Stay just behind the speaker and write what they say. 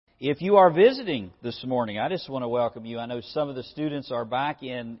If you are visiting this morning, I just want to welcome you. I know some of the students are back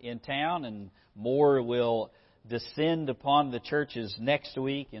in town, and more will descend upon the churches next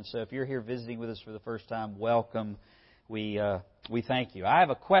week. And so if you're here visiting with us for the first time, welcome. We thank you. I have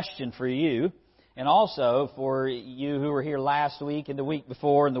a question for you, and also for you who were here last week and the week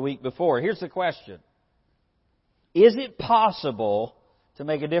before and the week before. Here's the question. Is it possible to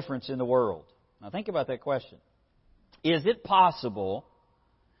make a difference in the world? Now think about that question. Is it possible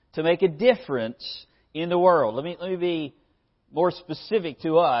to make a difference in the world? Let me be more specific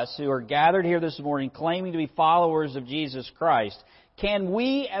to us who are gathered here this morning claiming to be followers of Jesus Christ. Can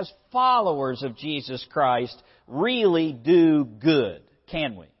we as followers of Jesus Christ really do good?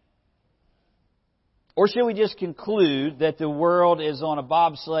 Can we? Or should we just conclude that the world is on a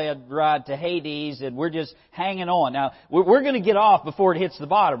bobsled ride to Hades and we're just hanging on? Now, we're going to get off before it hits the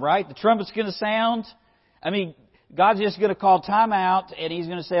bottom, right? The trumpet's going to sound. I mean, God's just going to call time out, and He's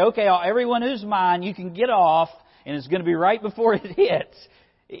going to say, okay, everyone who's mine, you can get off, and it's going to be right before it hits.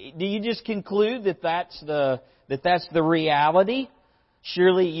 Do you just conclude that that's the reality?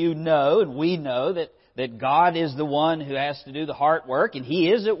 Surely you know, and we know, that God is the one who has to do the hard work, and He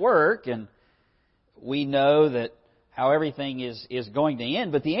is at work, and we know that how everything is going to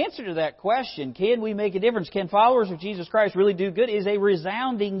end. But the answer to that question, can we make a difference? Can followers of Jesus Christ really do good? Is a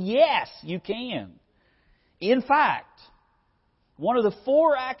resounding yes, you can. In fact, one of the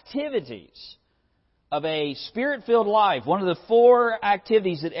four activities of a Spirit-filled life, one of the four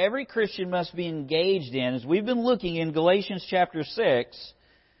activities that every Christian must be engaged in, as we've been looking in Galatians chapter 6,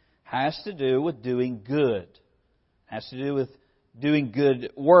 has to do with doing good. Has to do with doing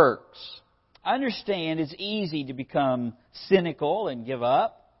good works. I understand it's easy to become cynical and give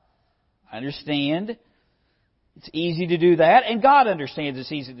up. I understand it's easy to do that, and God understands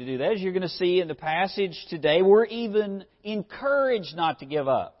it's easy to do that. As you're going to see in the passage today, we're even encouraged not to give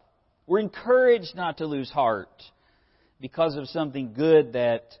up. We're encouraged not to lose heart because of something good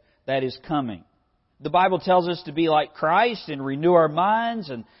that is coming. The Bible tells us to be like Christ and renew our minds,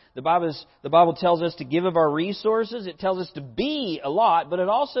 and the Bible tells us to give of our resources. It tells us to be a lot, but it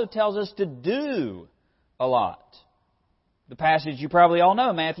also tells us to do a lot. The passage you probably all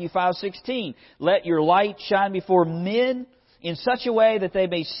know, Matthew 5:16. Let your light shine before men in such a way that they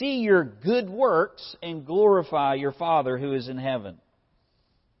may see your good works and glorify your Father who is in heaven.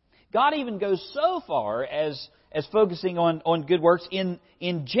 God even goes so far as focusing on good works in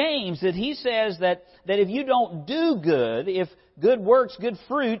James that he says that if you don't do good, if good works, good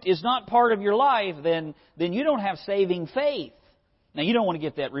fruit is not part of your life, then you don't have saving faith. Now, you don't want to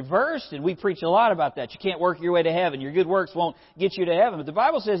get that reversed, and we preach a lot about that. You can't work your way to heaven. Your good works won't get you to heaven. But the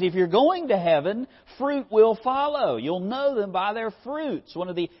Bible says if you're going to heaven, fruit will follow. You'll know them by their fruits. One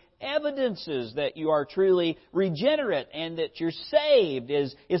of the evidences that you are truly regenerate and that you're saved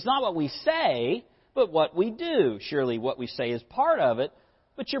is not what we say, but what we do. Surely what we say is part of it,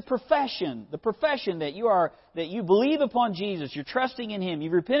 but your profession, the profession that you believe upon Jesus, you're trusting in Him,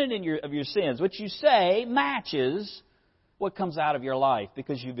 you've repented of your sins. What you say matches what comes out of your life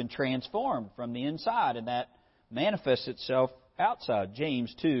because you've been transformed from the inside, and that manifests itself outside.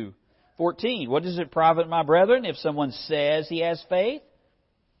 James 2:14. What does it profit, my brethren, if someone says he has faith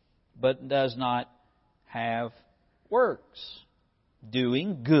but does not have works?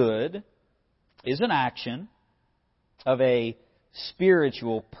 Doing good is an action of a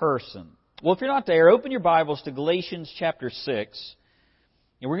spiritual person. Well, if you're not there, open your Bibles to Galatians chapter 6,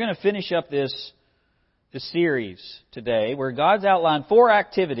 and we're going to finish up this series today where God's outlined four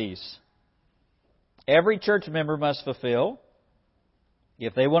activities every church member must fulfill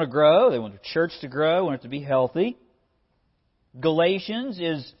if they want to grow, they want the church to grow, want it to be healthy. Galatians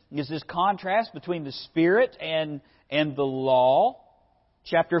is this contrast between the Spirit and the law.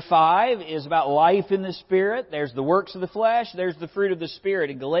 Chapter 5 is about life in the Spirit. There's the works of the flesh, there's the fruit of the Spirit.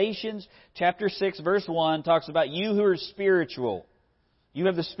 In Galatians chapter 6 verse 1 talks about you who are spiritual. You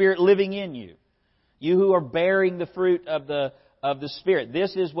have the Spirit living in you. You who are bearing the fruit of the Spirit.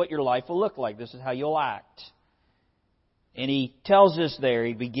 This is what your life will look like. This is how you'll act. And he tells us there,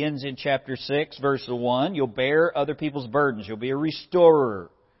 he begins in chapter 6, verse 1, you'll bear other people's burdens. You'll be a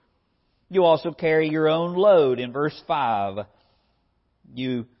restorer. You'll also carry your own load. In verse 5,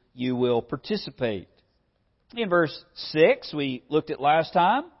 you will participate. In verse 6, we looked at last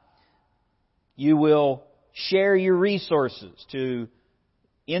time, you will share your resources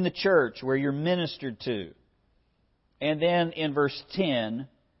in the church where you're ministered to. And then in verse 10,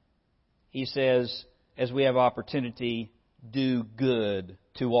 he says, as we have opportunity, do good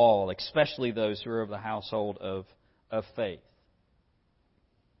to all, especially those who are of the household of faith.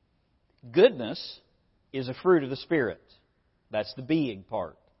 Goodness is a fruit of the Spirit. That's the being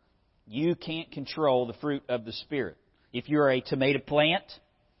part. You can't control the fruit of the Spirit. If you're a tomato plant,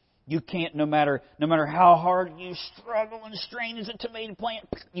 you can't, no matter how hard you struggle and strain as a tomato plant,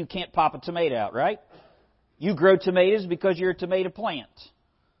 you can't pop a tomato out, right? You grow tomatoes because you're a tomato plant.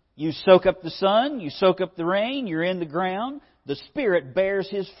 You soak up the sun, you soak up the rain, you're in the ground. The Spirit bears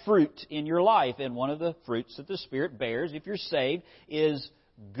His fruit in your life. And one of the fruits that the Spirit bears, if you're saved, is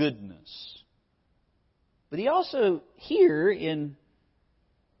goodness. But He also, here in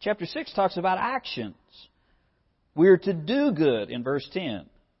chapter 6, talks about actions. We're to do good in verse 10.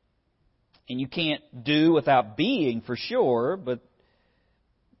 And you can't do without being for sure, but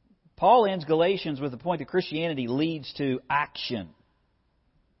Paul ends Galatians with the point that Christianity leads to action.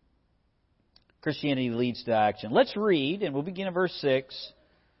 Christianity leads to action. Let's read, and we'll begin at verse 6,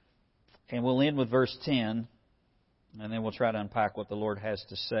 and we'll end with verse 10, and then we'll try to unpack what the Lord has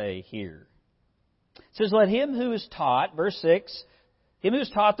to say here. It says, let him who is taught, verse 6, him who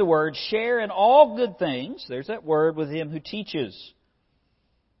is taught the word, share in all good things, there's that word, with him who teaches.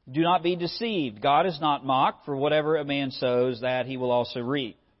 Do not be deceived. God is not mocked, for whatever a man sows, that he will also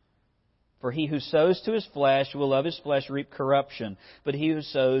reap. For he who sows to his flesh will of his flesh reap corruption, but he who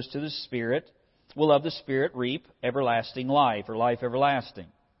sows to the Spirit will of the Spirit reap everlasting life, or life everlasting.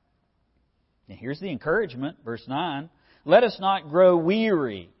 Now here's the encouragement, verse 9. Let us not grow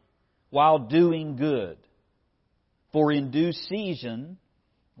weary while doing good, for in due season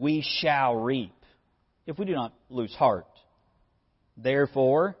we shall reap, if we do not lose heart.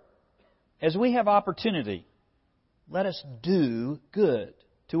 Therefore, as we have opportunity, let us do good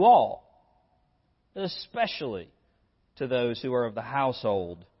to all, but especially to those who are of the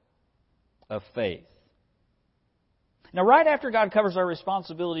household of faith. Now, right after God covers our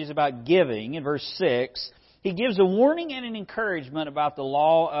responsibilities about giving, in verse 6, He gives a warning and an encouragement about the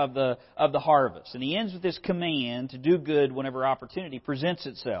law of the harvest. And He ends with this command to do good whenever opportunity presents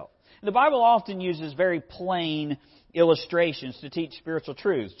itself. And the Bible often uses very plain illustrations to teach spiritual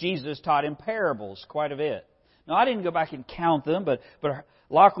truths. Jesus taught in parables quite a bit. Now, I didn't go back and count them, but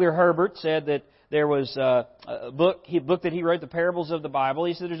Locklear Herbert said that there was a book that he wrote, The Parables of the Bible.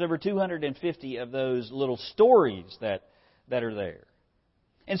 He said there's over 250 of those little stories that are there.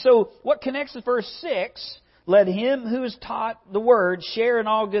 And so, what connects with verse 6, let him who is taught the Word share in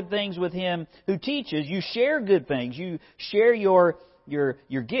all good things with him who teaches. You share good things. You share your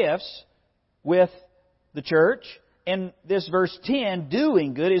gifts with the church. And this verse 10,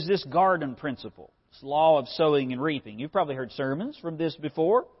 doing good, is this garden principle. This law of sowing and reaping. You've probably heard sermons from this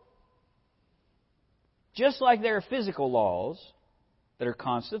before. Just like there are physical laws that are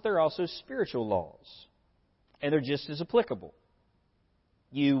constant, there are also spiritual laws. And they're just as applicable.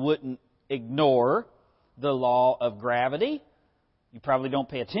 You wouldn't ignore the law of gravity. You probably don't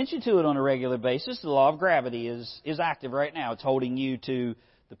pay attention to it on a regular basis. The law of gravity is active right now. It's holding you to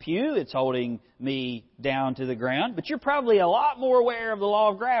the pew. It's holding me down to the ground. But you're probably a lot more aware of the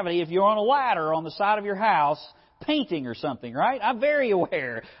law of gravity if you're on a ladder on the side of your house painting or something, right? I'm very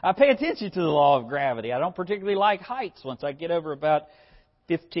aware. I pay attention to the law of gravity. I don't particularly like heights once I get over about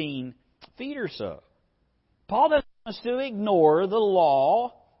 15 feet or so. Paul doesn't want us to ignore the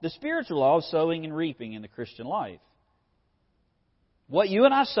law, the spiritual law of sowing and reaping in the Christian life. What you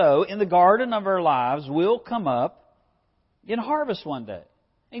and I sow in the garden of our lives will come up in harvest one day.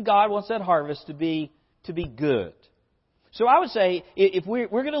 And God wants that harvest to be good. So I would say, if we're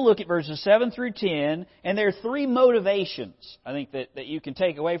going to look at verses 7 through 10, and there are three motivations, I think, that you can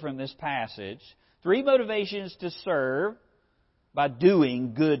take away from this passage. Three motivations to serve by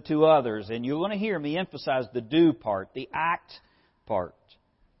doing good to others. And you're going to hear me emphasize the do part, the act part.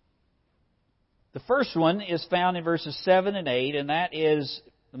 The first one is found in verses 7 and 8, and that is,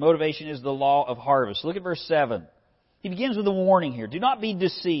 the motivation is the law of harvest. Look at verse 7. He begins with a warning here. Do not be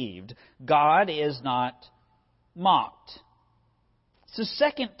deceived. God is not mocked. It's the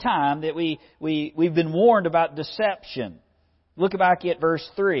second time that we've been warned about deception. Look back at verse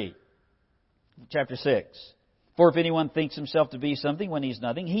 3, chapter 6. For if anyone thinks himself to be something when he's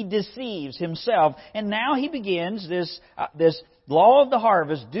nothing, he deceives himself. And now he begins this law of the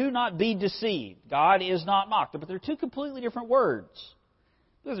harvest. Do not be deceived. God is not mocked. But they're two completely different words.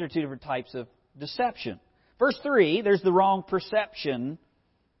 Those are two different types of deception. Verse 3, there's the wrong perception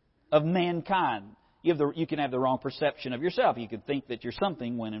of mankind. You can have the wrong perception of yourself. You can think that you're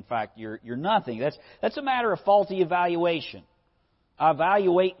something when in fact you're nothing. That's a matter of faulty evaluation. I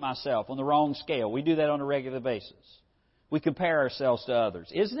evaluate myself on the wrong scale. We do that on a regular basis. We compare ourselves to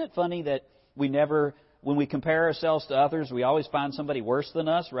others. Isn't it funny that when we compare ourselves to others, we always find somebody worse than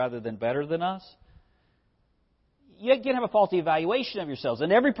us rather than better than us? You can have a faulty evaluation of yourselves.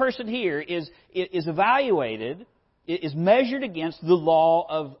 And every person here is evaluated is measured against the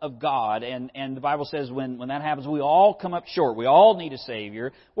law of God. And the Bible says when that happens, we all come up short. We all need a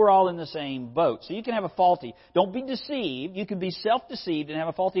Savior. We're all in the same boat. So you can have a faulty, don't be deceived. You can be self-deceived and have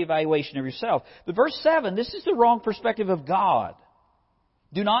a faulty evaluation of yourself. But verse 7, this is the wrong perspective of God.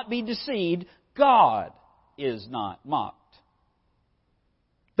 Do not be deceived. God is not mocked.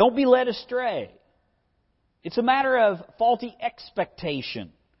 Don't be led astray. It's a matter of faulty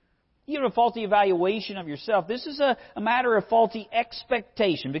expectation. You have a faulty evaluation of yourself. This is a matter of faulty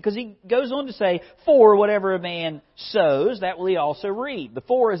expectation, because he goes on to say, for whatever a man sows, that will he also reap. The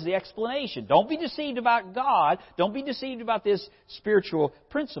for is the explanation. Don't be deceived about God. Don't be deceived about this spiritual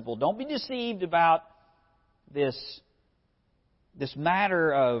principle. Don't be deceived about this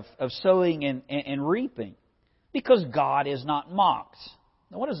matter of sowing and reaping, because God is not mocked.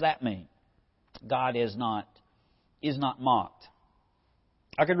 Now, what does that mean? God is not mocked.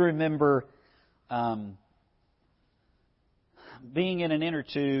 I can remember being in an inner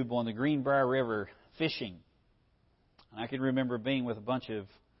tube on the Greenbrier River fishing. And I can remember being with a bunch of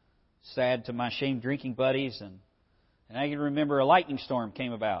sad to my shame drinking buddies, and I can remember a lightning storm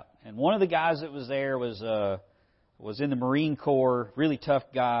came about. And one of the guys that was there was in the Marine Corps, really tough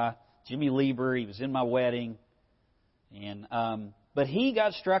guy, Jimmy Lieber. He was in my wedding, and but he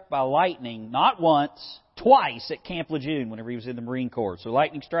got struck by lightning not once, twice at Camp Lejeune whenever he was in the Marine Corps. So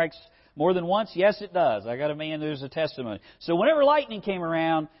lightning strikes more than once? Yes, it does. I got a man who's a testimony. So whenever lightning came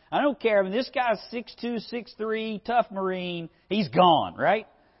around, I don't care. I mean, this guy's 6'2", 6'3", tough Marine. He's gone, right?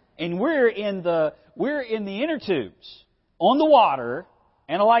 And we're in the inner tubes on the water,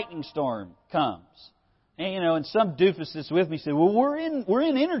 and a lightning storm comes. And, and some doofus that's with me said, well, we're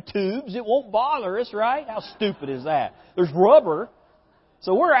in inner tubes. It won't bother us, right? How stupid is that? There's rubber.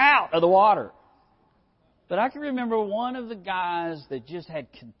 So we're out of the water. But I can remember one of the guys that just had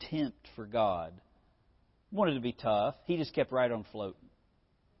contempt for God. Wanted to be tough. He just kept right on floating.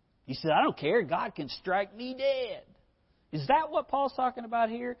 He said, I don't care. God can strike me dead. Is that what Paul's talking about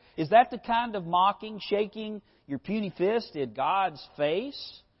here? Is that the kind of mocking, shaking your puny fist at God's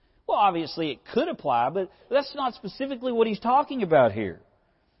face? Well, obviously it could apply, but that's not specifically what he's talking about here.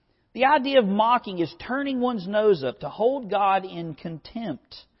 The idea of mocking is turning one's nose up, to hold God in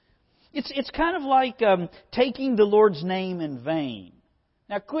contempt. It's kind of like taking the Lord's name in vain.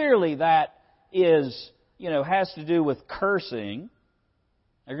 Now, clearly that is, has to do with cursing.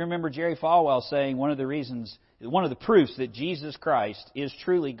 I remember Jerry Falwell saying one of the proofs that Jesus Christ is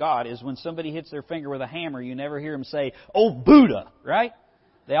truly God is when somebody hits their finger with a hammer, you never hear them say, "Oh, Buddha," right?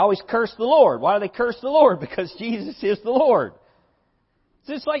 They always curse the Lord. Why do they curse the Lord? Because Jesus is the Lord.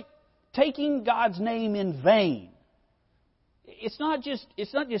 So it's like taking God's name in vain. It's not just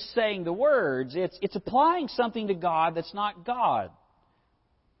saying the words. It's applying something to God that's not God.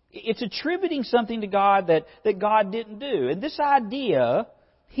 It's attributing something to God that God didn't do. And this idea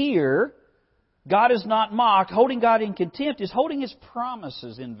here, God is not mocked, holding God in contempt, is holding His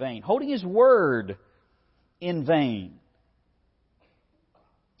promises in vain, holding His word in vain.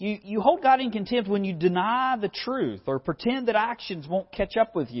 You hold God in contempt when you deny the truth or pretend that actions won't catch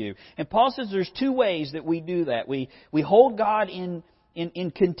up with you. And Paul says there's two ways that we do that. We hold God in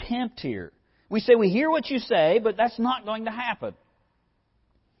contempt here. We say we hear what you say, but that's not going to happen.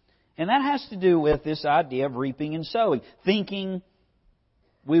 And that has to do with this idea of reaping and sowing. Thinking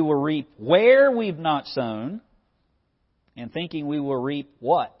we will reap where we've not sown, and thinking we will reap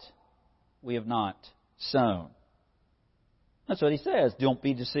what we have not sown. That's what he says. Don't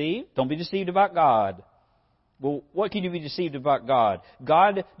be deceived. Don't be deceived about God. Well, what can you be deceived about God?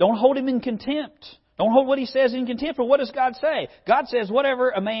 God, don't hold Him in contempt. Don't hold what He says in contempt. For what does God say? God says,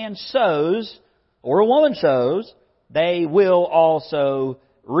 whatever a man sows or a woman sows, they will also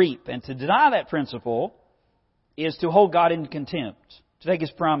reap. And to deny that principle is to hold God in contempt, to take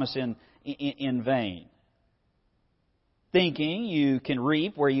His promise in vain. Thinking you can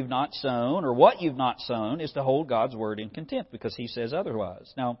reap where you've not sown, or what you've not sown, is to hold God's word in contempt, because He says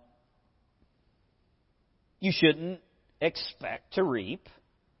otherwise. Now, you shouldn't expect to reap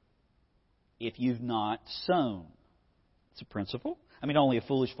if you've not sown. It's a principle. I mean, only a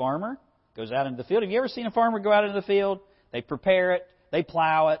foolish farmer goes out into the field. Have you ever seen a farmer go out into the field? They prepare it, they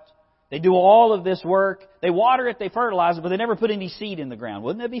plow it, they do all of this work, they water it, they fertilize it, but they never put any seed in the ground.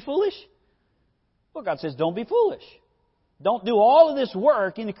 Wouldn't that be foolish? Well, God says, don't be foolish. Don't do all of this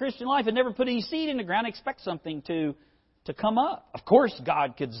work in the Christian life and never put any seed in the ground and expect something to come up. Of course,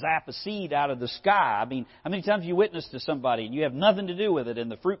 God could zap a seed out of the sky. I mean, how many times you witness to somebody and you have nothing to do with it and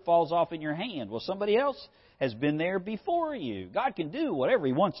the fruit falls off in your hand? Well, somebody else has been there before you. God can do whatever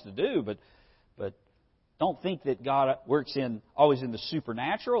He wants to do, but don't think that God works always in the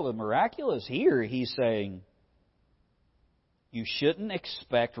supernatural, the miraculous. Here, He's saying, You shouldn't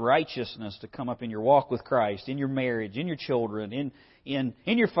expect righteousness to come up in your walk with Christ, in your marriage, in your children, in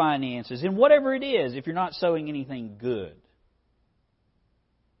your finances, in whatever it is, if you're not sowing anything good.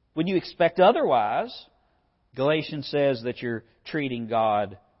 When you expect otherwise, Galatians says that you're treating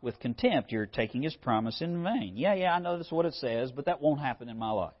God with contempt. You're taking His promise in vain. Yeah, I know that's what it says, but that won't happen in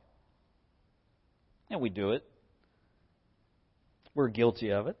my life. And we do it. We're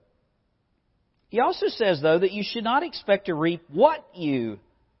guilty of it. He also says, though, that you should not expect to reap what you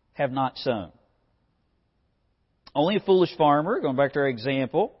have not sown. Only a foolish farmer, going back to our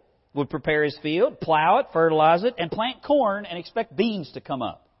example, would prepare his field, plow it, fertilize it, and plant corn and expect beans to come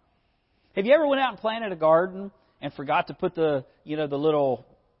up. Have you ever went out and planted a garden and forgot to put the little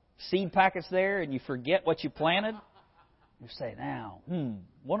seed packets there, and you forget what you planted? You say, now,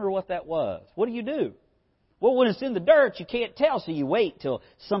 wonder what that was. What do? Well, when it's in the dirt, you can't tell, so you wait till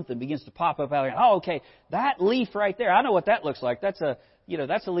something begins to pop up out there. Oh, okay, that leaf right there, I know what that looks like. That's a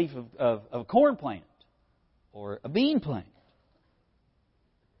leaf of a corn plant or a bean plant.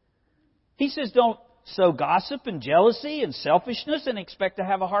 He says, don't sow gossip and jealousy and selfishness and expect to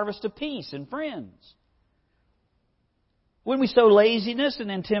have a harvest of peace and friends. When we sow laziness and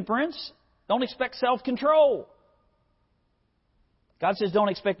intemperance, don't expect self-control. God says don't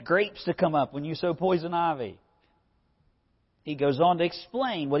expect grapes to come up when you sow poison ivy. He goes on to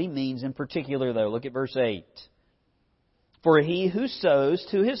explain what He means in particular, though. Look at verse 8. For he who sows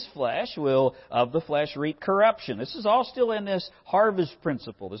to his flesh will of the flesh reap corruption. This is all still in this harvest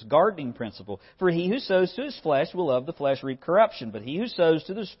principle, this gardening principle. For he who sows to his flesh will of the flesh reap corruption. But he who sows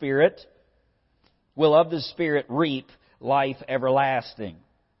to the Spirit will of the Spirit reap life everlasting.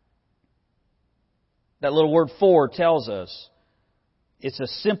 That little word "for" tells us it's a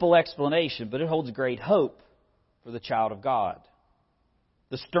simple explanation, but it holds great hope for the child of God.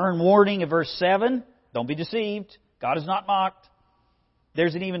 The stern warning of verse 7, don't be deceived. God is not mocked.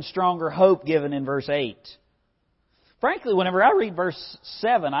 There's an even stronger hope given in verse 8. Frankly, whenever I read verse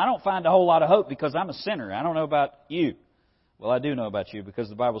 7, I don't find a whole lot of hope because I'm a sinner. I don't know about you. Well, I do know about you because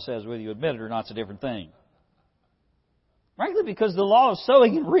the Bible says whether you admit it or not, it's a different thing. Frankly, because the law of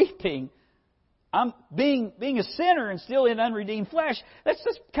sowing and reaping, I'm being a sinner and still in unredeemed flesh, that's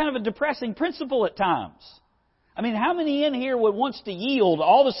just kind of a depressing principle at times. I mean, how many in here would wants to yield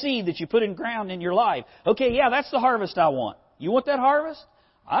all the seed that you put in ground in your life? Okay, yeah, that's the harvest I want. You want that harvest?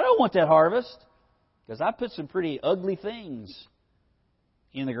 I don't want that harvest because I put some pretty ugly things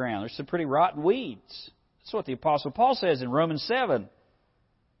in the ground. There's some pretty rotten weeds. That's what the Apostle Paul says in Romans 7.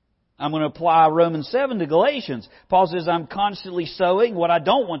 I'm going to apply Romans 7 to Galatians. Paul says, I'm constantly sowing what I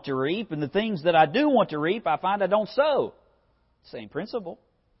don't want to reap, and the things that I do want to reap, I find I don't sow. Same principle.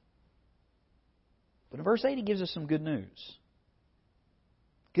 But in verse 8, he gives us some good news.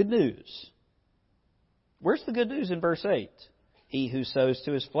 Good news. Where's the good news in verse 8? He who sows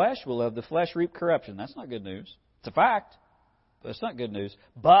to his flesh will of the flesh reap corruption. That's not good news. It's a fact, but it's not good news.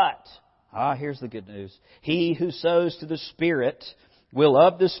 But, here's the good news. He who sows to the Spirit will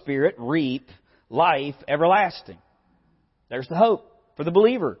of the Spirit reap life everlasting. There's the hope for the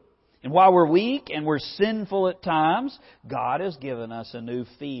believer. And while we're weak and we're sinful at times, God has given us a new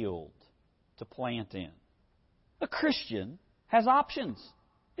field to plant in. A Christian has options.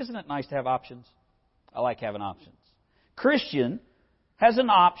 Isn't it nice to have options? I like having options. Christian has an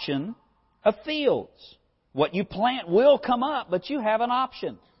option of fields. What you plant will come up, but you have an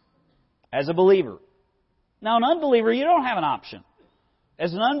option as a believer. Now, an unbeliever, you don't have an option.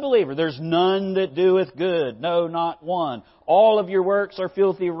 As an unbeliever, there's none that doeth good, no, not one. All of your works are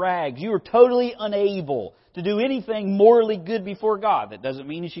filthy rags. You are totally unable to do anything morally good before God. That doesn't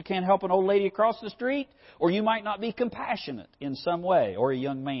mean that you can't help an old lady across the street, or you might not be compassionate in some way, or a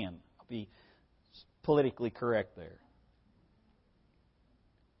young man. I'll be politically correct there.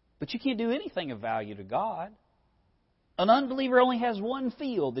 But you can't do anything of value to God. An unbeliever only has one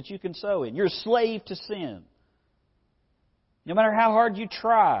field that you can sow in. You're a slave to sin. No matter how hard you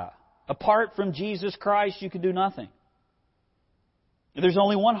try, apart from Jesus Christ, you can do nothing. There's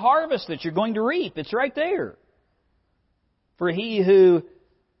only one harvest that you're going to reap. It's right there. For he who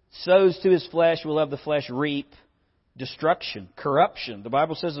sows to his flesh will of the flesh reap destruction, corruption. The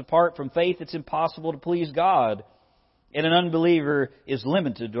Bible says apart from faith it's impossible to please God. And an unbeliever is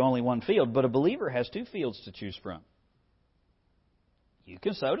limited to only one field. But a believer has two fields to choose from. You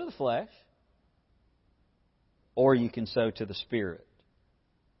can sow to the flesh, or you can sow to the Spirit.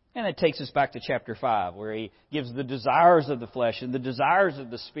 And it takes us back to chapter 5, where he gives the desires of the flesh and the desires of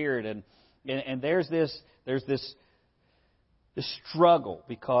the Spirit. And there's this struggle,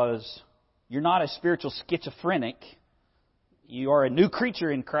 because you're not a spiritual schizophrenic. You are a new creature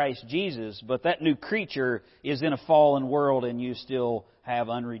in Christ Jesus, but that new creature is in a fallen world and you still have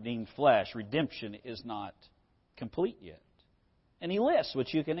unredeemed flesh. Redemption is not complete yet. And He lists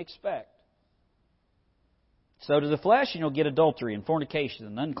what you can expect. So to the flesh, and you'll get adultery and fornication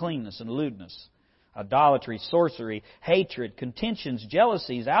and uncleanness and lewdness, idolatry, sorcery, hatred, contentions,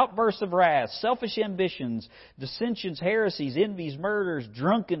 jealousies, outbursts of wrath, selfish ambitions, dissensions, heresies, envies, murders,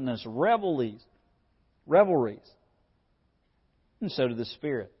 drunkenness, revelries. And so to the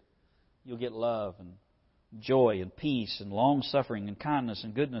Spirit, you'll get love and joy and peace and long-suffering and kindness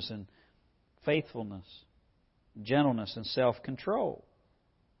and goodness and faithfulness, gentleness and self-control.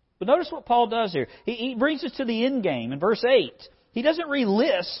 But notice what Paul does here. He brings us to the end game in verse 8. He doesn't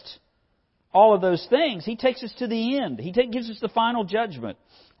relist all of those things. He takes us to the end. He gives us the final judgment.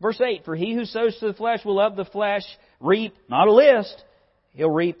 Verse 8, for he who sows to the flesh will of the flesh reap, not a list, he'll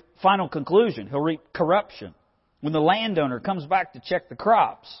reap final conclusion. He'll reap corruption. When the landowner comes back to check the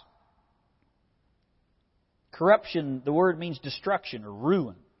crops. Corruption, the word means destruction or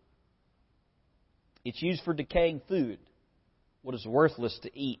ruin. It's used for decaying food, what is worthless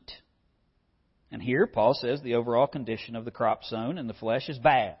to eat. And here Paul says the overall condition of the crop sown in the flesh is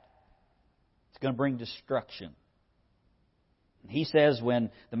bad. It's going to bring destruction. He says when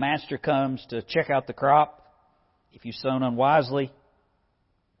the master comes to check out the crop, if you've sown unwisely,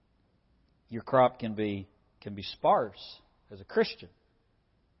 your crop can be sparse as a Christian.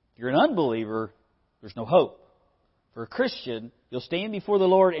 If you're an unbeliever, there's no hope. For a Christian, you'll stand before the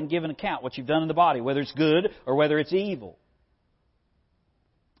Lord and give an account what you've done in the body, whether it's good or whether it's evil.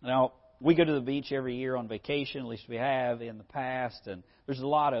 Now, we go to the beach every year on vacation, at least we have in the past, and there's a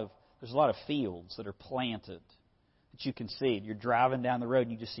lot of fields that are planted that you can see. You're driving down the road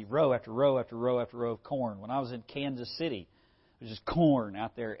and you just see row after row after row after row of corn. When I was in Kansas City, there's just corn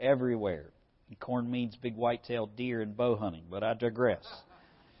out there everywhere. And corn means big white-tailed deer and bow hunting, but I digress.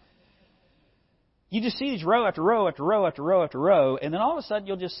 You just see these row after row after row after row after row, and then all of a sudden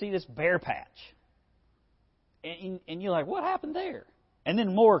you'll just see this bare patch. And you're like, what happened there? And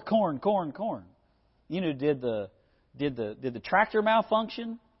then more corn. You know, did the tractor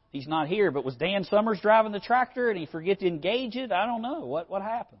malfunction? He's not here, but was Dan Summers driving the tractor and he forget to engage it? I don't know. What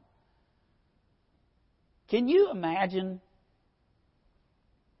happened? Can you imagine?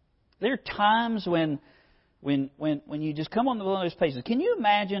 There are times when you just come on one of those pages. Can you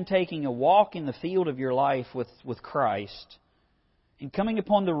imagine taking a walk in the field of your life with Christ and coming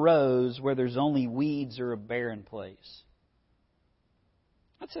upon the rows where there's only weeds or a barren place?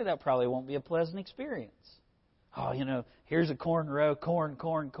 I'd say that probably won't be a pleasant experience. Oh, here's a corn row, corn.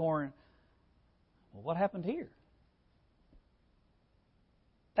 Well, what happened here?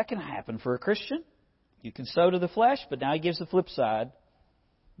 That can happen for a Christian. You can sow to the flesh, but now he gives the flip side.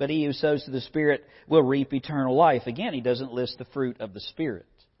 But he who sows to the Spirit will reap eternal life. Again, he doesn't list the fruit of the Spirit.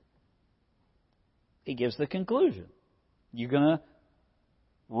 He gives the conclusion. You're going to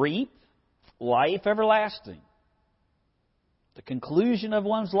reap life everlasting. The conclusion of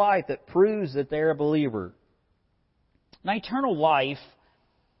one's life that proves that they're a believer. Now, eternal life,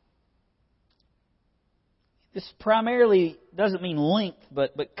 this primarily doesn't mean length,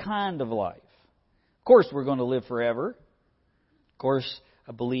 but kind of life. Of course, we're going to live forever. Of course,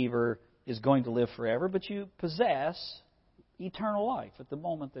 a believer is going to live forever, but you possess eternal life at the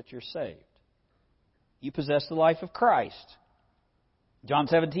moment that you're saved. You possess the life of Christ. John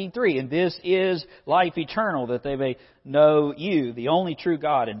 17:3, and this is life eternal, that they may know you, the only true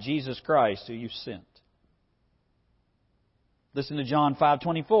God, and Jesus Christ, who you sent. Listen to John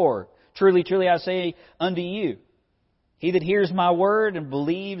 5:24. Truly, truly, I say unto you, he that hears my word and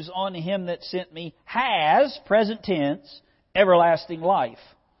believes on him that sent me has, present tense, everlasting life,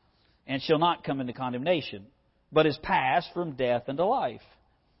 and shall not come into condemnation, but is passed from death into life.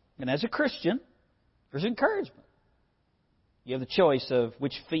 And as a Christian, there's encouragement. You have the choice of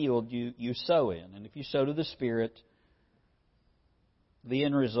which field you sow in. And if you sow to the Spirit, the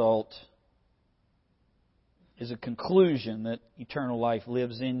end result is a conclusion that eternal life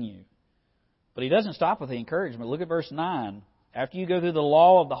lives in you. But he doesn't stop with the encouragement. Look at verse 9. After you go through the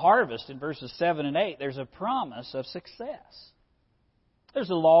law of the harvest in verses 7 and 8, there's a promise of success. There's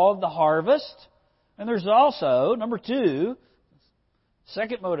a law of the harvest, and there's also, number 2,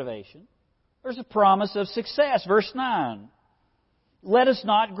 second motivation, there's a promise of success. Verse 9. Let us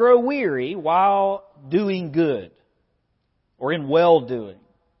not grow weary while doing good, or in well-doing.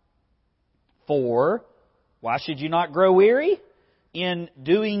 For, why should you not grow weary? In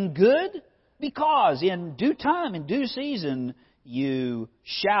doing good? Because in due time, in due season, you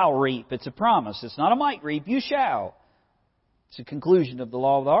shall reap. It's a promise. It's not a might reap, you shall. It's a conclusion of the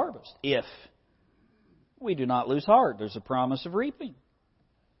law of the harvest. If we do not lose heart. There's a promise of reaping.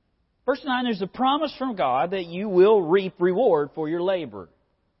 Verse 9, there's a promise from God that you will reap reward for your labor.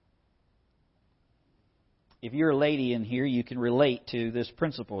 If you're a lady in here, you can relate to this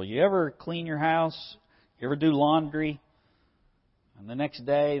principle. You ever clean your house? You ever do laundry? And the next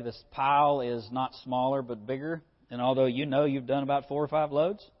day, this pile is not smaller but bigger. And although you know you've done about 4 or 5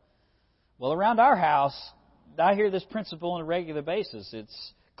 loads, well, around our house, I hear this principle on a regular basis.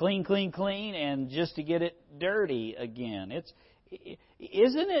 It's clean, clean, clean, and just to get it dirty again.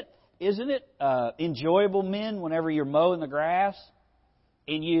 Isn't it enjoyable, men, whenever you're mowing the grass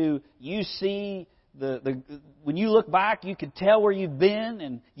and you see when you look back, you can tell where you've been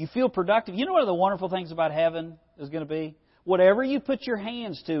and you feel productive. You know one of the wonderful things about heaven is going to be? Whatever you put your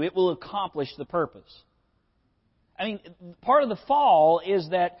hands to, it will accomplish the purpose. I mean, part of the fall is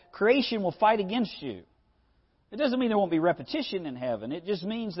that creation will fight against you. It doesn't mean there won't be repetition in heaven. It just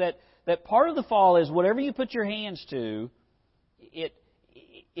means that part of the fall is whatever you put your hands to,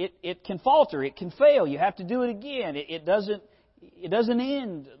 it can falter, it can fail. You have to do it again. It doesn't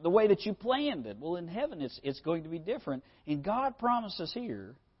end the way that you planned it. Well, in heaven, it's going to be different. And God promises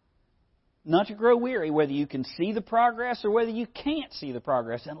here not to grow weary, whether you can see the progress or whether you can't see the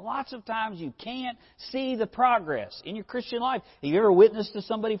progress. And lots of times you can't see the progress in your Christian life. Have you ever witnessed to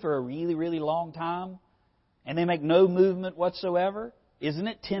somebody for a really, really long time and they make no movement whatsoever? Isn't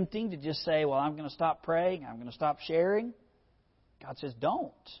it tempting to just say, well, I'm going to stop praying, I'm going to stop sharing? God says,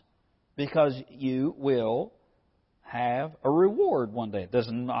 don't. Because you will have a reward one day. It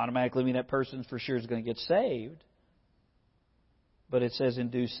doesn't automatically mean that person for sure is going to get saved. But it says in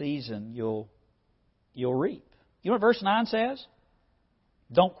due season you'll reap. You know what verse 9 says?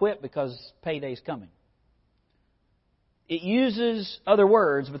 Don't quit because payday's coming. It uses other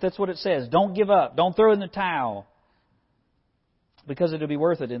words, but that's what it says. Don't give up. Don't throw in the towel. Because it'll be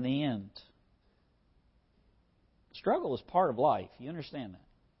worth it in the end. Struggle is part of life. You understand that?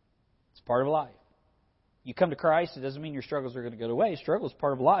 It's part of life. You come to Christ, it doesn't mean your struggles are going to go away. Struggle is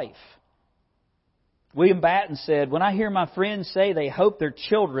part of life. William Batten said, when I hear my friends say they hope their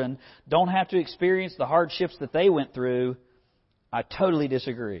children don't have to experience the hardships that they went through, I totally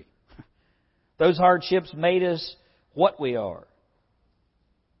disagree. Those hardships made us what we are.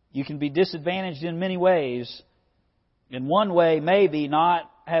 You can be disadvantaged in many ways. In one way, maybe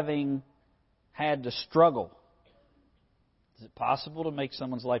not having had to struggle. Is it possible to make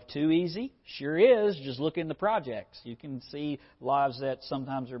someone's life too easy? Sure is. Just look in the projects. You can see lives that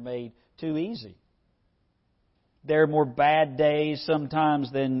sometimes are made too easy. There are more bad days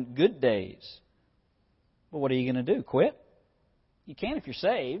sometimes than good days. But what are you going to do? Quit? You can't if you're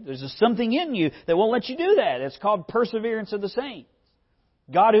saved. There's just something in you that won't let you do that. It's called perseverance of the saints.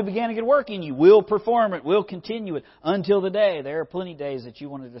 God who began a good work in you will perform it, will continue it until the day. There are plenty of days that you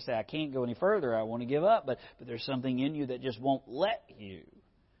wanted to say, I can't go any further, I want to give up. But there's something in you that just won't let you.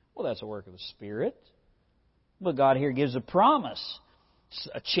 Well, that's a work of the Spirit. But God here gives a promise,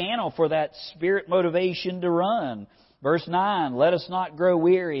 a channel for that Spirit motivation to run. Verse 9, let us not grow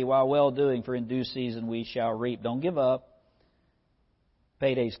weary while well doing, for in due season we shall reap. Don't give up.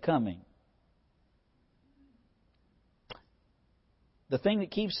 Payday's coming. The thing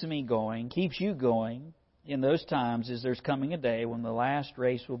that keeps me going, keeps you going in those times is there's coming a day when the last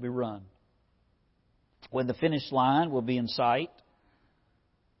race will be run. When the finish line will be in sight.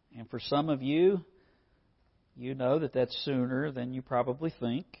 And for some of you, you know that that's sooner than you probably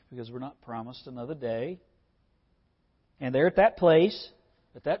think because we're not promised another day. And there at that place,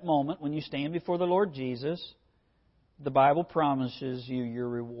 at that moment, when you stand before the Lord Jesus, the Bible promises you your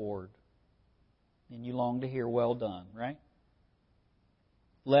reward. And you long to hear, well done, right?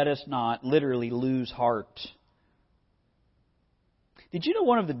 Let us not literally lose heart. Did you know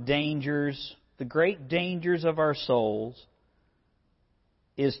one of the dangers, the great dangers of our souls,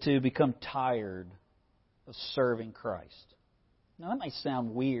 is to become tired of serving Christ? Now that might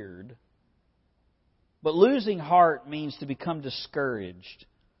sound weird, but losing heart means to become discouraged.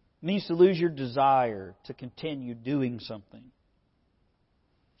 It means to lose your desire to continue doing something.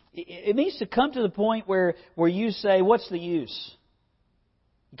 It means to come to the point where you say, what's the use?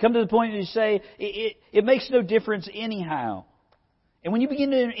 You come to the point where you say, it makes no difference anyhow. And when you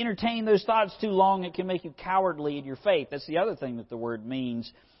begin to entertain those thoughts too long, it can make you cowardly in your faith. That's the other thing that the word means.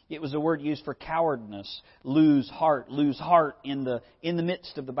 It was a word used for cowardness. Lose heart in the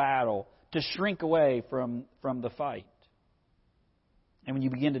midst of the battle. To shrink away from the fight. And when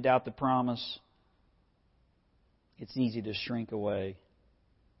you begin to doubt the promise, it's easy to shrink away.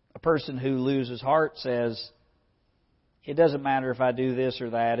 A person who loses heart says, it doesn't matter if I do this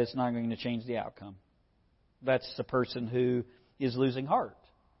or that, it's not going to change the outcome. That's the person who is losing heart.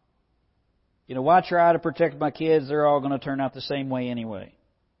 Why try to protect my kids? They're all going to turn out the same way anyway.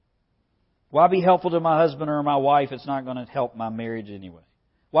 Why be helpful to my husband or my wife? It's not going to help my marriage anyway.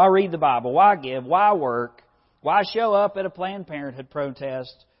 Why read the Bible? Why give? Why work? Why show up at a Planned Parenthood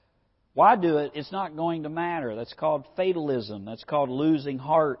protest? Why do it? It's not going to matter. That's called fatalism. That's called losing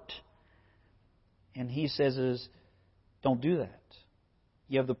heart. And he says, don't do that.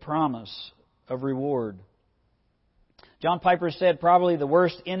 You have the promise of reward. John Piper said probably the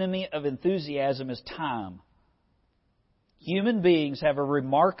worst enemy of enthusiasm is time. Human beings have a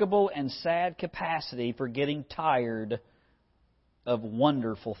remarkable and sad capacity for getting tired of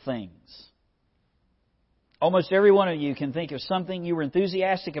wonderful things. Almost every one of you can think of something you were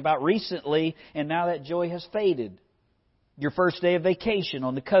enthusiastic about recently, and now that joy has faded. Your first day of vacation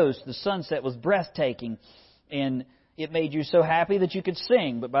on the coast, the sunset was breathtaking, and it made you so happy that you could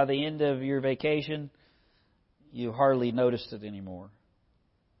sing, but by the end of your vacation, you hardly noticed it anymore.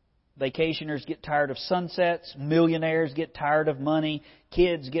 Vacationers get tired of sunsets, millionaires get tired of money,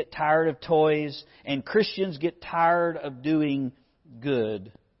 kids get tired of toys, and Christians get tired of doing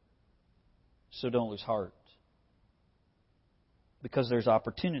good. So don't lose heart. Because there's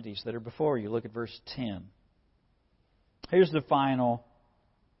opportunities that are before you. Look at verse 10. Here's the final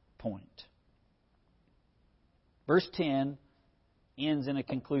point. Verse 10 ends in a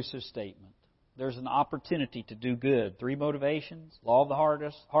conclusive statement. There's an opportunity to do good. 3 motivations: law of the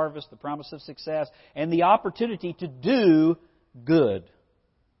harvest, the promise of success, and the opportunity to do good.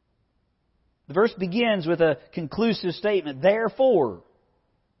 The verse begins with a conclusive statement. Therefore,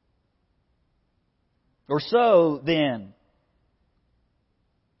 or so then.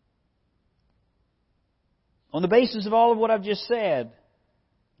 On the basis of all of what I've just said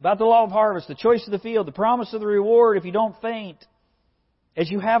about the law of harvest, the choice of the field, the promise of the reward if you don't faint, as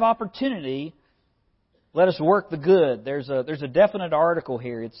you have opportunity, let us work the good. There's a definite article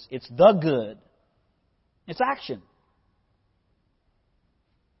here. It's the good. It's action.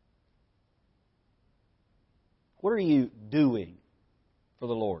 What are you doing for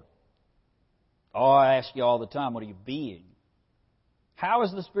the Lord? Oh, I ask you all the time, what are you being? How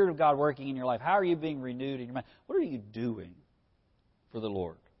is the Spirit of God working in your life? How are you being renewed in your mind? What are you doing for the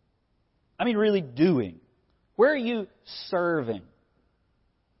Lord? I mean, really doing. Where are you serving?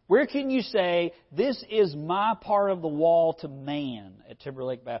 Where can you say, this is my part of the wall to man at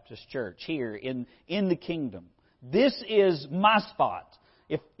Timberlake Baptist Church here in the kingdom? This is my spot.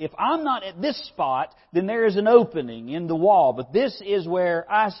 If I'm not at this spot, then there is an opening in the wall. But this is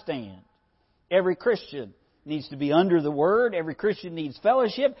where I stand. Every Christian needs to be under the Word. Every Christian needs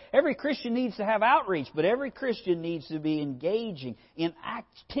fellowship. Every Christian needs to have outreach. But every Christian needs to be engaging in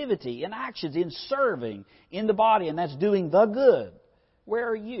activity, in actions, in serving in the body. And that's doing the good. Where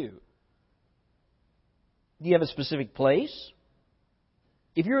are you? Do you have a specific place?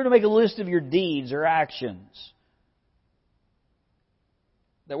 If you were to make a list of your deeds or actions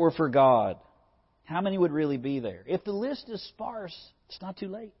that were for God, how many would really be there? If the list is sparse, it's not too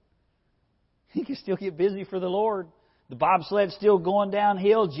late. You can still get busy for the Lord. The bobsled's still going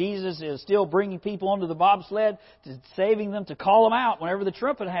downhill. Jesus is still bringing people onto the bobsled, to saving them, to call them out whenever the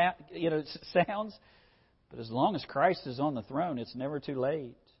trumpet sounds. But as long as Christ is on the throne, it's never too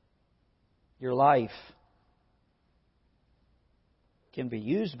late. Your life can be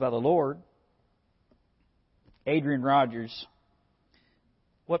used by the Lord. Adrian Rogers,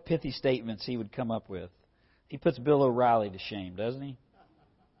 what pithy statements he would come up with. He puts Bill O'Reilly to shame, doesn't he?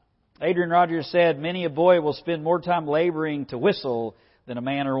 Adrian Rogers said, many a boy will spend more time laboring to whistle than a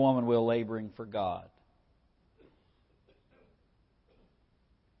man or woman will laboring for God.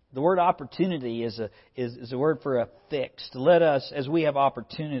 The word opportunity is a word for a fixed. Let us, as we have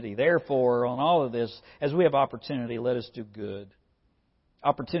opportunity, therefore, on all of this, as we have opportunity, let us do good.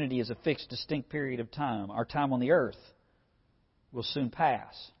 Opportunity is a fixed, distinct period of time. Our time on the earth will soon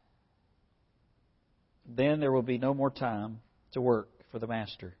pass. Then there will be no more time to work for the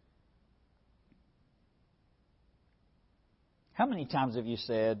Master. How many times have you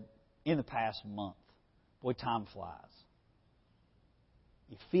said in the past month, boy, time flies?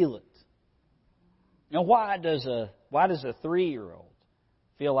 You feel it. Now, why does a 3-year-old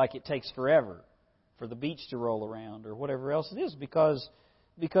feel like it takes forever for the beach to roll around or whatever else it is? Because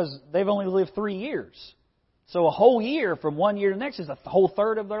they've only lived 3 years. So a whole year from 1 year to the next is a whole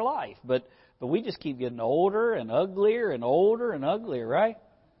third of their life. But we just keep getting older and uglier and older and uglier, right?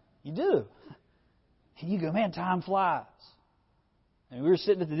 You do. And you go, man, time flies. And we were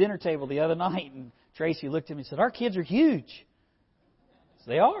sitting at the dinner table the other night, and Tracy looked at me and said, our kids are huge.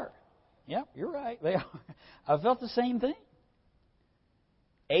 So they are. Yep, you're right. They are. I felt the same thing.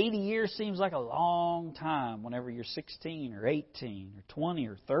 80 years seems like a long time whenever you're 16 or 18 or 20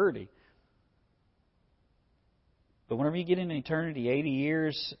 or 30. But whenever you get into eternity, 80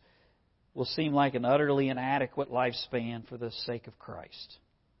 years will seem like an utterly inadequate lifespan for the sake of Christ.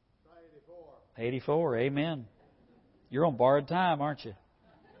 84, amen. You're on borrowed time, aren't you?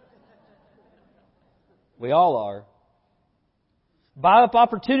 We all are. Buy up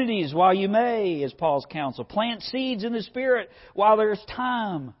opportunities while you may, is Paul's counsel. Plant seeds in the Spirit while there's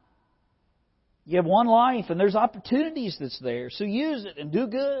time. You have one life and there's opportunities that's there, so use it and do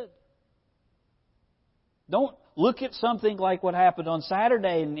good. Don't look at something like what happened on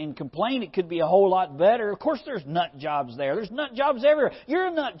Saturday and complain it could be a whole lot better. Of course there's nut jobs there. There's nut jobs everywhere. You're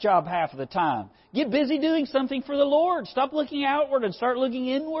a nut job half of the time. Get busy doing something for the Lord. Stop looking outward and start looking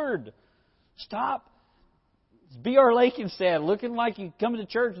inward. Stop. As B.R. Lakin said, looking like you come to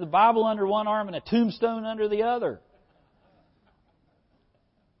church with the Bible under one arm and a tombstone under the other.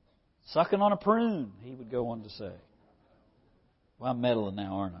 Sucking on a prune, he would go on to say. Well, I'm meddling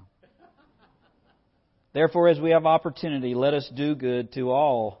now, aren't I? Therefore, as we have opportunity, let us do good to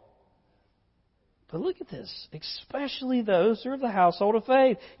all. But look at this, especially those who are of the household of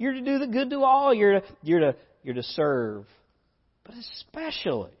faith. You're to do the good to all. You're to serve, but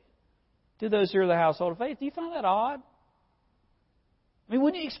especially to those who are of the household of faith. Do you find that odd? I mean,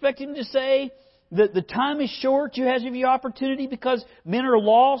 wouldn't you expect him to say that the time is short? You have your opportunity because men are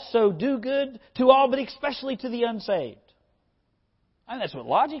lost. So do good to all, but especially to the unsaved. I mean, that's what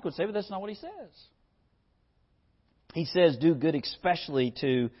logic would say, but that's not what he says. He says, do good especially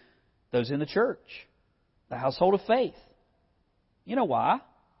to those in the church, the household of faith. You know why?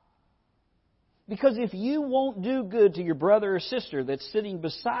 Because if you won't do good to your brother or sister that's sitting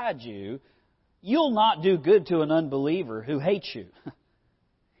beside you, you'll not do good to an unbeliever who hates you.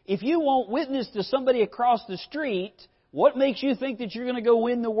 If you won't witness to somebody across the street, what makes you think that you're going to go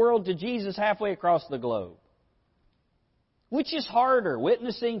win the world to Jesus halfway across the globe? Which is harder,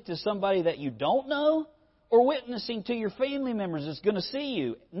 witnessing to somebody that you don't know, or witnessing to your family members that's going to see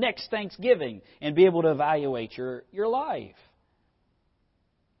you next Thanksgiving and be able to evaluate your life?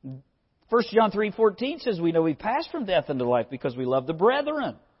 1 John 3:14 says we know we've passed from death into life because we love the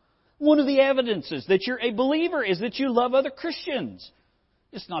brethren. One of the evidences that you're a believer is that you love other Christians.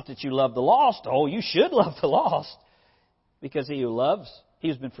 It's not that you love the lost. Oh, you should love the lost. Because he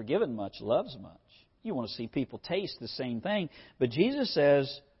who's been forgiven much, loves much. You want to see people taste the same thing. But Jesus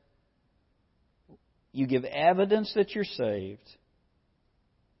says, you give evidence that you're saved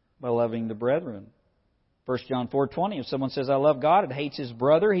by loving the brethren. 1 John 4:20, if someone says, I love God and hates his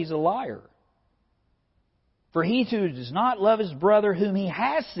brother, he's a liar. For he who does not love his brother whom he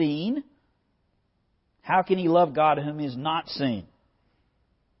has seen, how can he love God whom he has not seen?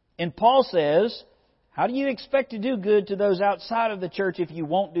 And Paul says, how do you expect to do good to those outside of the church if you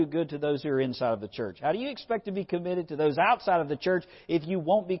won't do good to those who are inside of the church? How do you expect to be committed to those outside of the church if you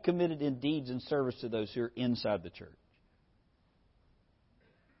won't be committed in deeds and service to those who are inside the church?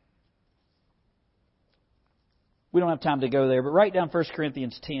 We don't have time to go there, but write down 1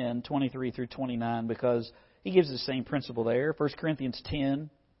 Corinthians 10, 23 through 29, because he gives the same principle there. 1 Corinthians 10,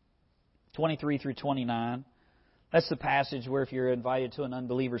 23 through 29. That's the passage where if you're invited to an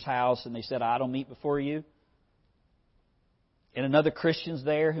unbeliever's house and they said, I don't meet before you, and another Christian's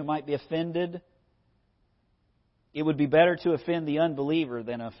there who might be offended, it would be better to offend the unbeliever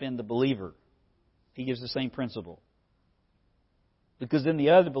than offend the believer. He gives the same principle. Because then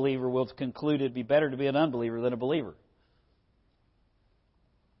the other believer will conclude it'd be better to be an unbeliever than a believer.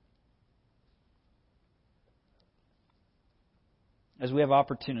 As we have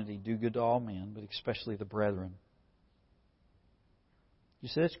opportunity, do good to all men, but especially the brethren. You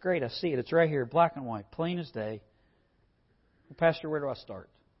say, that's great, I see it. It's right here, black and white, plain as day. Well, Pastor, where do I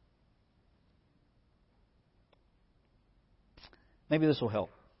start? Maybe this will help.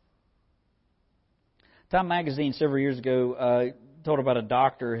 Time magazine several years ago told about a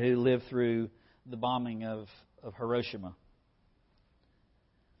doctor who lived through the bombing of Hiroshima.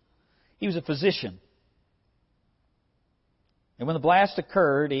 He was a physician. And when the blast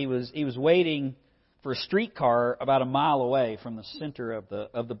occurred, he was waiting for a streetcar about a mile away from the center of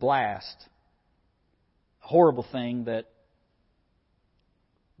the blast. A horrible thing that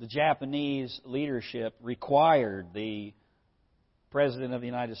the Japanese leadership required the President of the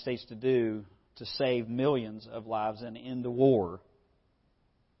United States to do to save millions of lives and end the war.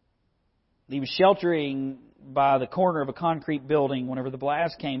 He was sheltering by the corner of a concrete building whenever the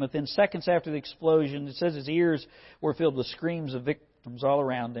blast came. Within seconds after the explosion, it says his ears were filled with screams of victims all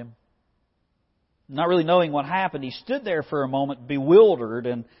around him. Not really knowing what happened, he stood there for a moment bewildered,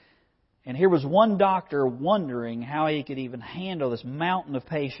 and here was one doctor wondering how he could even handle this mountain of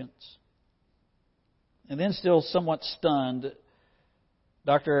patients. And then, still somewhat stunned,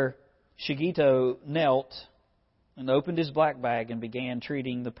 Dr. Shigito knelt and opened his black bag and began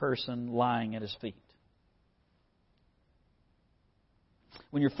treating the person lying at his feet.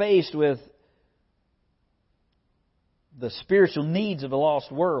 When you're faced with the spiritual needs of a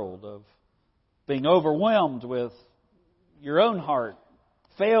lost world, of being overwhelmed with your own heart,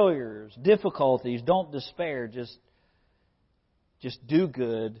 failures, difficulties, don't despair. Just do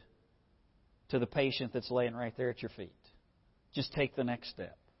good to the patient that's laying right there at your feet. Just take the next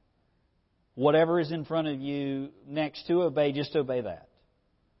step. Whatever is in front of you next to obey, just obey that.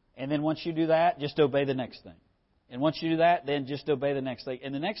 And then once you do that, just obey the next thing. And once you do that, then just obey the next thing.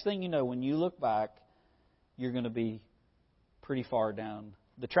 And the next thing you know, when you look back, you're going to be pretty far down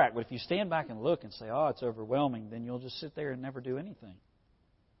the track. But if you stand back and look and say, oh, it's overwhelming, then you'll just sit there and never do anything.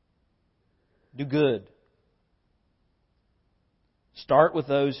 Do good. Start with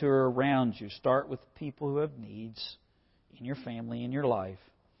those who are around you. Start with people who have needs in your family, in your life.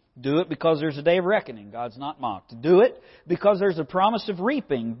 Do it because there's a day of reckoning. God's not mocked. Do it because there's a promise of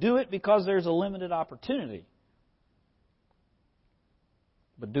reaping. Do it because there's a limited opportunity.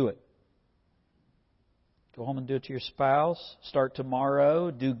 But do it. Go home and do it to your spouse. Start tomorrow.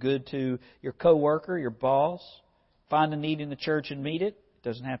 Do good to your coworker, your boss. Find a need in the church and meet it. It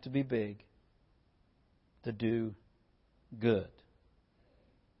doesn't have to be big. To do good.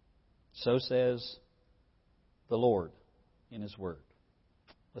 So says the Lord in His Word.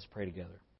 Let's pray together.